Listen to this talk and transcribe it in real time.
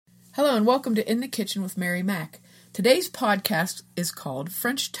Hello and welcome to In the Kitchen with Mary Mac. Today's podcast is called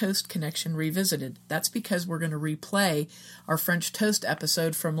French Toast Connection Revisited. That's because we're going to replay our French toast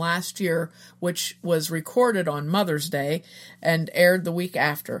episode from last year, which was recorded on Mother's Day and aired the week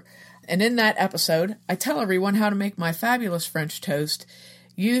after. And in that episode, I tell everyone how to make my fabulous French toast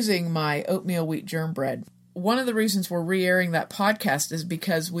using my oatmeal wheat germ bread. One of the reasons we're re-airing that podcast is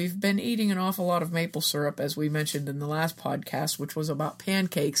because we've been eating an awful lot of maple syrup, as we mentioned in the last podcast, which was about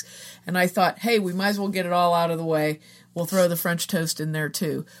pancakes. And I thought, hey, we might as well get it all out of the way. We'll throw the French toast in there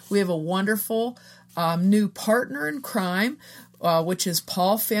too. We have a wonderful new partner in crime, which is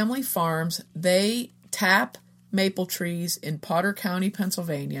Paul Family Farms. They tap maple trees in Potter County,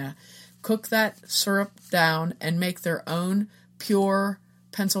 Pennsylvania, cook that syrup down, and make their own pure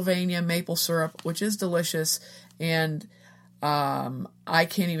Pennsylvania maple syrup, which is delicious, and I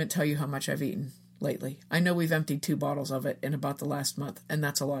can't even tell you how much I've eaten lately. I know we've emptied 2 bottles of it in about the last month, and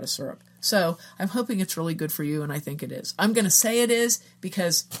that's a lot of syrup. So I'm hoping it's really good for you, and I think it is. I'm going to say it is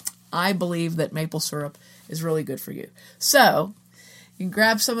because I believe that maple syrup is really good for you. So you can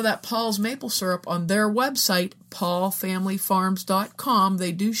grab some of that Paul's maple syrup on their website, paulfamilyfarms.com.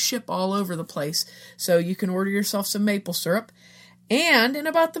 They do ship all over the place, so you can order yourself some maple syrup. And in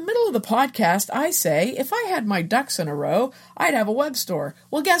about the middle of the podcast, I say, if I had my ducks in a row, I'd have a web store.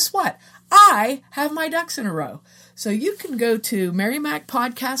 Well, guess what? I have my ducks in a row. So you can go to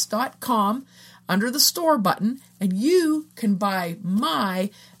marymacpodcast.com under the store button, and you can buy my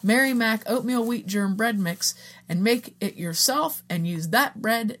Mary Mac oatmeal wheat germ bread mix and make it yourself and use that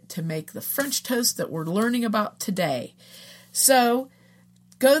bread to make the French toast that we're learning about today. So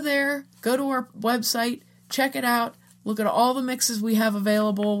go there, go to our website, check it out. Look at all the mixes we have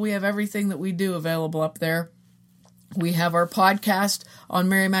available. We have everything that we do available up there. We have our podcast on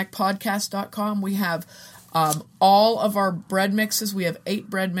marymacpodcast.com. We have all of our bread mixes. We have 8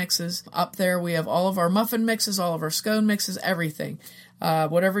 bread mixes up there. We have all of our muffin mixes, all of our scone mixes, everything.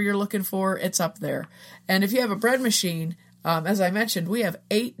 Whatever you're looking for, it's up there. And if you have a bread machine, as I mentioned, we have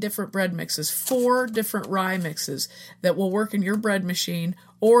 8 different bread mixes, 4 different rye mixes that will work in your bread machine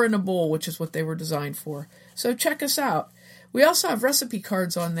or in a bowl, which is what they were designed for. So check us out. We also have recipe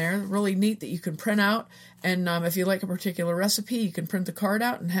cards on there, really neat, that you can print out. And if you like a particular recipe, you can print the card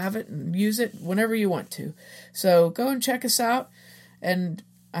out and have it and use it whenever you want to. So go and check us out. And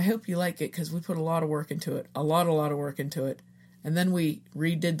I hope you like it because we put a lot of work into it, a lot of work into it. And then we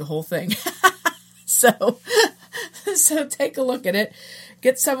redid the whole thing. So take a look at it.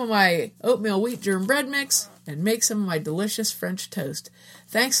 Get some of my oatmeal wheat germ bread mix and make some of my delicious French toast.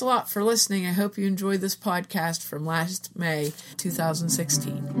 Thanks a lot for listening. I hope you enjoyed this podcast from last May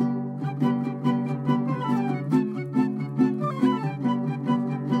 2016.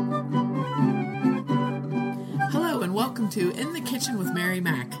 Hello and welcome to In the Kitchen with Mary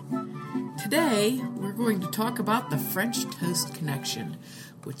Mac. Today we're going to talk about the French Toast Connection,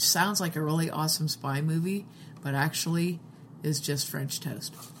 which sounds like a really awesome spy movie, but actually is just French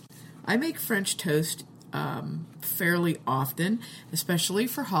toast. I make French toast fairly often, especially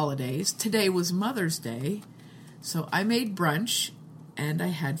for holidays. Today was Mother's Day, so I made brunch, and I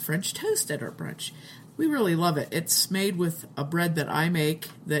had French toast at our brunch. We really love it. It's made with a bread that I make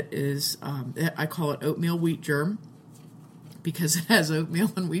that is, I call it oatmeal wheat germ, because it has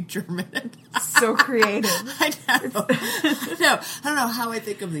oatmeal and wheat germ in it. So creative. I know. I don't know how I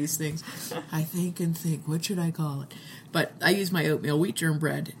think of these things. I think and think, what should I call it? But I use my oatmeal wheat germ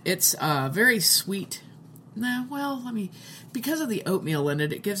bread. It's very sweet. Because of the oatmeal in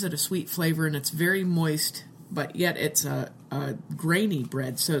it, it gives it a sweet flavor, and it's very moist, but yet it's a grainy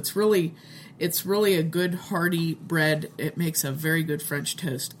bread. So it's really a good hearty bread. It makes a very good French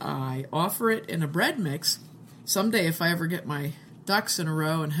toast. I offer it in a bread mix. Someday, if I ever get my ducks in a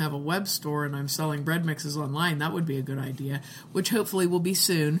row and have a web store and I'm selling bread mixes online, that would be a good idea, which hopefully will be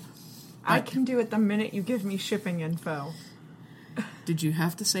soon. I can do it the minute you give me shipping info. Did you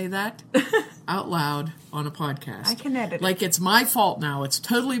have to say that out loud on a podcast? I can edit it. Like it's my fault now. It's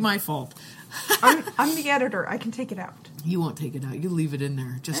totally my fault. I'm the editor. I can take it out. You won't take it out. You leave it in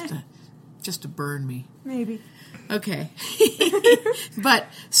there just to burn me. Maybe. Okay. But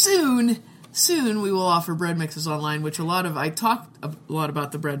soon we will offer bread mixes online, which I talked a lot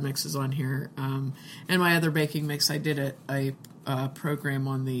about the bread mixes on here. And my other baking mix, I did a program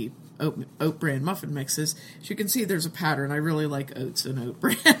on the oat bran muffin mixes. As you can see, there's a pattern. I really like oats and oat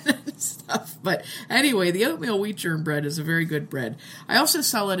bran and stuff. But anyway, the oatmeal wheat germ bread is a very good bread. I also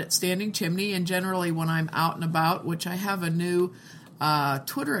sell it at Standing Chimney, and generally when I'm out and about, which I have a new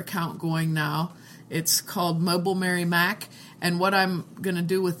Twitter account going now. It's called Mobile Mary Mac. And what I'm going to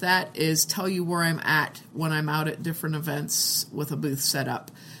do with that is tell you where I'm at when I'm out at different events with a booth set up.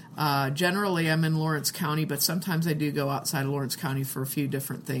 Generally, I'm in Lawrence County, but sometimes I do go outside of Lawrence County for a few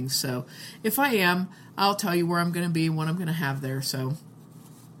different things. So if I am, I'll tell you where I'm going to be, what I'm going to have there. So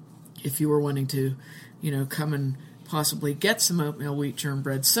if you were wanting to, come and possibly get some oatmeal wheat germ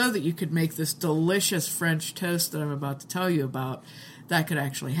bread so that you could make this delicious French toast that I'm about to tell you about, that could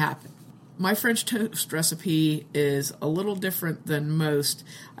actually happen. My French toast recipe is a little different than most.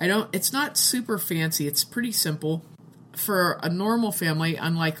 It's not super fancy. It's pretty simple. For a normal family,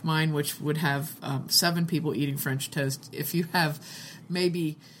 unlike mine, which would have 7 people eating French toast, if you have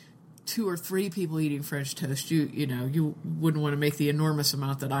maybe 2 or 3 people eating French toast, you wouldn't want to make the enormous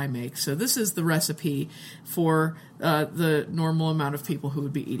amount that I make. So this is the recipe for the normal amount of people who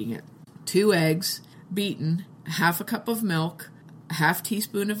would be eating it. 2 eggs, beaten, half a cup of milk, a half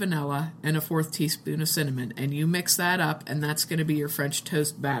teaspoon of vanilla, and a 1/4 teaspoon of cinnamon. And you mix that up, and that's going to be your French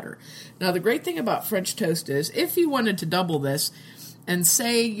toast batter. Now, the great thing about French toast is, if you wanted to double this, and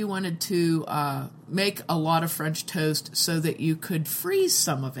say you wanted to make a lot of French toast so that you could freeze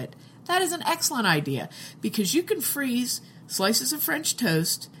some of it, that is an excellent idea, because you can freeze slices of French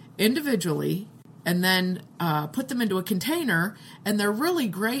toast individually and then put them into a container, and they're really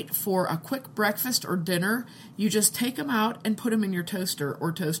great for a quick breakfast or dinner. You just take them out and put them in your toaster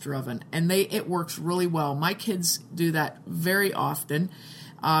or toaster oven, and it works really well. My kids do that very often.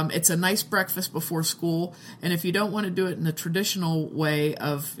 It's a nice breakfast before school, and if you don't want to do it in the traditional way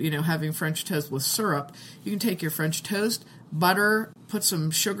of, having French toast with syrup, you can take your French toast, butter, put some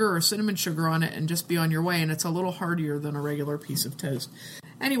sugar or cinnamon sugar on it, and just be on your way, and it's a little heartier than a regular piece of toast.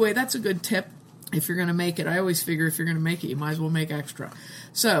 Anyway, that's a good tip. If you're going to make it, I always figure if you're going to make it, you might as well make extra.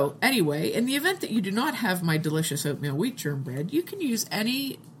 So anyway, in the event that you do not have my delicious oatmeal wheat germ bread, you can use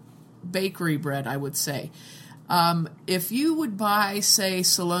any bakery bread, I would say. If you would buy, say,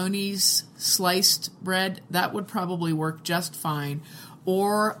 Saloni's sliced bread, that would probably work just fine.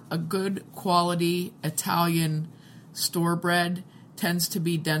 Or a good quality Italian store bread tends to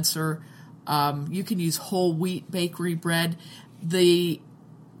be denser. You can use whole wheat bakery bread. The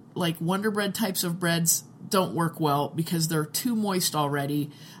Wonder Bread types of breads don't work well because they're too moist already,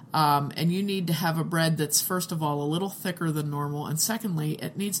 and you need to have a bread that's, first of all, a little thicker than normal, and secondly,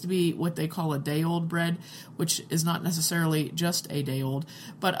 it needs to be what they call a day-old bread, which is not necessarily just a day-old,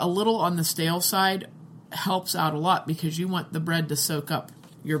 but a little on the stale side helps out a lot because you want the bread to soak up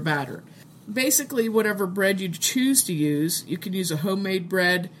your batter. Basically, whatever bread you choose to use, you can use a homemade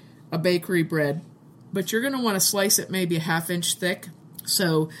bread, a bakery bread, but you're going to want to slice it maybe a 1/2 inch thick,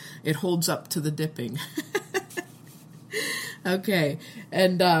 so it holds up to the dipping. Okay,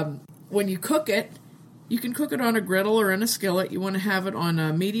 and when you cook it, you can cook it on a griddle or in a skillet. You want to have it on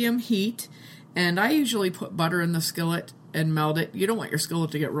a medium heat, and I usually put butter in the skillet and melt it. You don't want your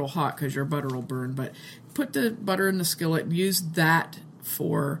skillet to get real hot because your butter will burn, but put the butter in the skillet and use that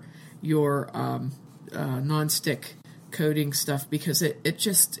for your non-stick coating stuff because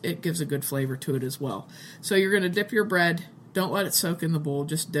it gives a good flavor to it as well. So you're going to dip your bread. Don't let it soak in the bowl.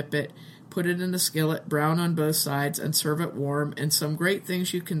 Just dip it, put it in the skillet, brown on both sides, and serve it warm. And some great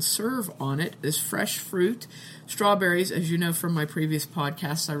things you can serve on it is fresh fruit. Strawberries, as you know from my previous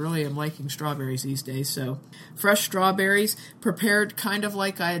podcasts, I really am liking strawberries these days. So fresh strawberries, prepared kind of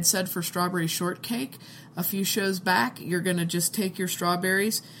like I had said for strawberry shortcake a few shows back. You're going to just take your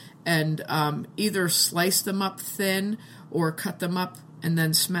strawberries and either slice them up thin or cut them up and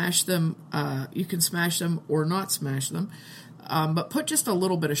then smash them. You can smash them or not smash them. But put just a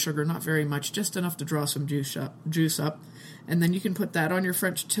little bit of sugar, not very much, just enough to draw some juice up. And then you can put that on your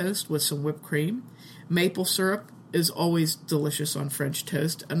French toast with some whipped cream. Maple syrup is always delicious on French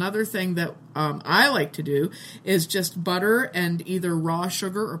toast. Another thing that I like to do is just butter and either raw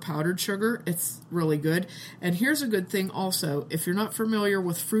sugar or powdered sugar. It's really good. And here's a good thing also. If you're not familiar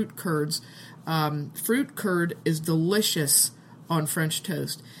with fruit curds, fruit curd is delicious on French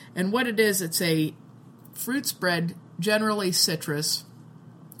toast. And what it is, it's a fruit spread, generally citrus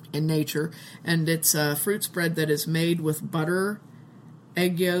in nature, and it's a fruit spread that is made with butter,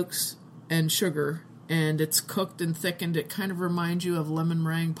 egg yolks, and sugar, and it's cooked and thickened. It kind of reminds you of lemon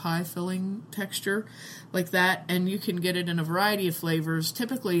meringue pie filling texture, like that, and you can get it in a variety of flavors.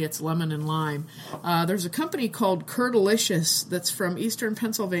 Typically, it's lemon and lime. There's a company called Curdalicious that's from eastern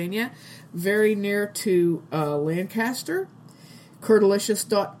Pennsylvania, very near to Lancaster,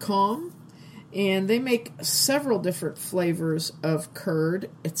 curdalicious.com. And they make several different flavors of curd.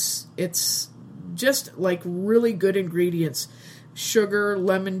 It's just like really good ingredients. Sugar,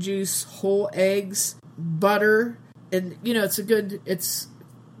 lemon juice, whole eggs, butter, and it's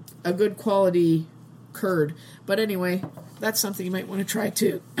a good quality curd. But anyway, that's something you might want to try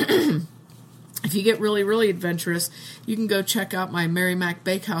too. If If you get really, really adventurous, you can go check out my Mary Mac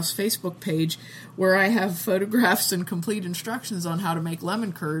Bakehouse Facebook page, where I have photographs and complete instructions on how to make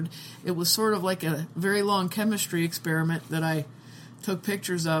lemon curd. It was sort of like a very long chemistry experiment that I took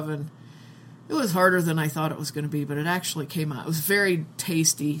pictures of, and it was harder than I thought it was going to be, but it actually came out. It was very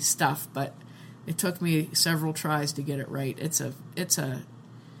tasty stuff, but it took me several tries to get it right. It's an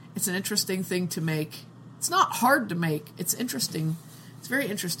interesting thing to make. It's not hard to make. It's interesting. It's very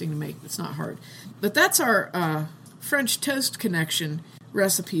interesting to make. It's not hard. But that's our French toast connection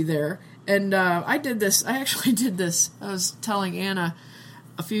recipe there. And I did this. I actually did this. I was telling Anna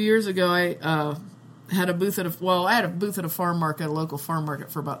a few years ago. I had a booth at a farm market, a local farm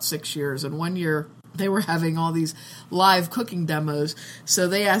market, for about 6 years. And one year they were having all these live cooking demos. So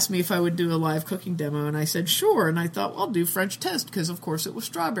they asked me if I would do a live cooking demo, and I said sure. And I thought, well, I'll do French toast because, of course, it was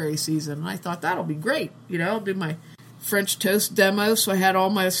strawberry season. And I thought that'll be great. I'll do my French toast demo. So I had all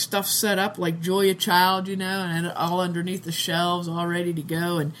my stuff set up like Julia Child, and I had it all underneath the shelves, all ready to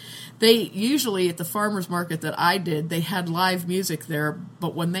go. And they usually, at the farmer's market that I did, they had live music there.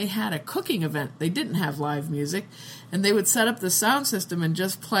 But when they had a cooking event, they didn't have live music. And they would set up the sound system and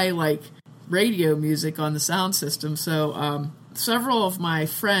just play like radio music on the sound system. So several of my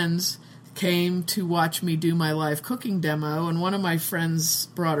friends came to watch me do my live cooking demo. And one of my friends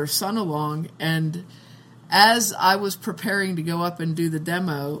brought her son along, and as I was preparing to go up and do the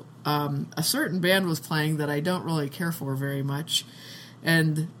demo, a certain band was playing that I don't really care for very much,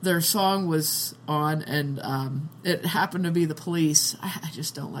 and their song was on, and it happened to be the Police. I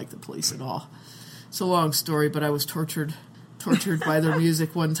just don't like the Police at all. It's a long story, but I was tortured by their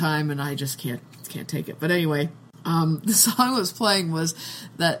music one time, and I just can't take it. But anyway, the song was playing was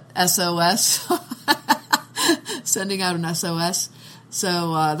that SOS, sending out an SOS.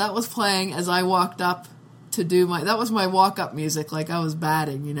 So that was playing as I walked up to do that was my walk-up music, like I was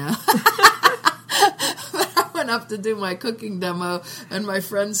batting, I went up to do my cooking demo, and my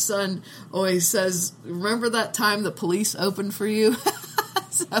friend's son always says, remember that time the Police opened for you?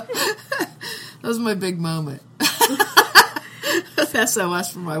 So that was my big moment.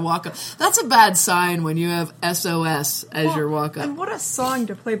 SOS for my walk-up. That's a bad sign when you have SOS as your walk-up. And what a song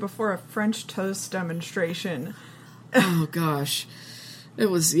to play before a French toast demonstration. Oh, gosh. It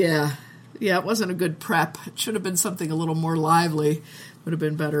was, yeah, it wasn't a good prep. It should have been something a little more lively. Would have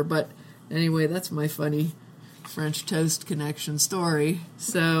been better. But anyway, that's my funny French toast connection story.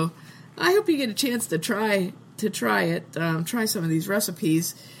 So I hope you get a chance to try it. Try some of these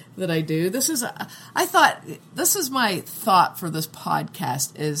recipes that I do. This is my thought for this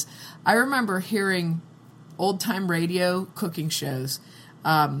podcast is I remember hearing old-time radio cooking shows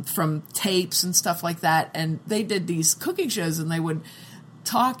from tapes and stuff like that, and they did these cooking shows, and they would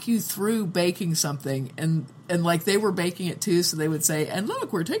talk you through baking something, and like they were baking it too, so they would say, and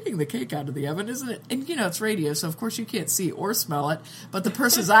look, we're taking the cake out of the oven, isn't it? And it's radio, so of course you can't see or smell it, but the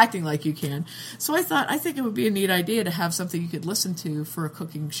person's acting like you can. So I think it would be a neat idea to have something you could listen to for a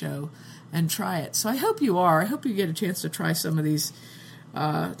cooking show and try it. So I hope you get a chance to try some of these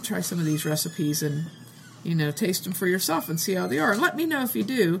recipes and taste them for yourself and see how they are. And let me know if you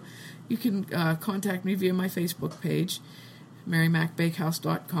do. You can contact me via my Facebook page,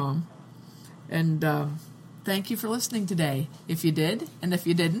 marymacbakehouse.com. And thank you for listening today. If you did, and if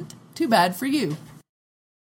you didn't, too bad for you.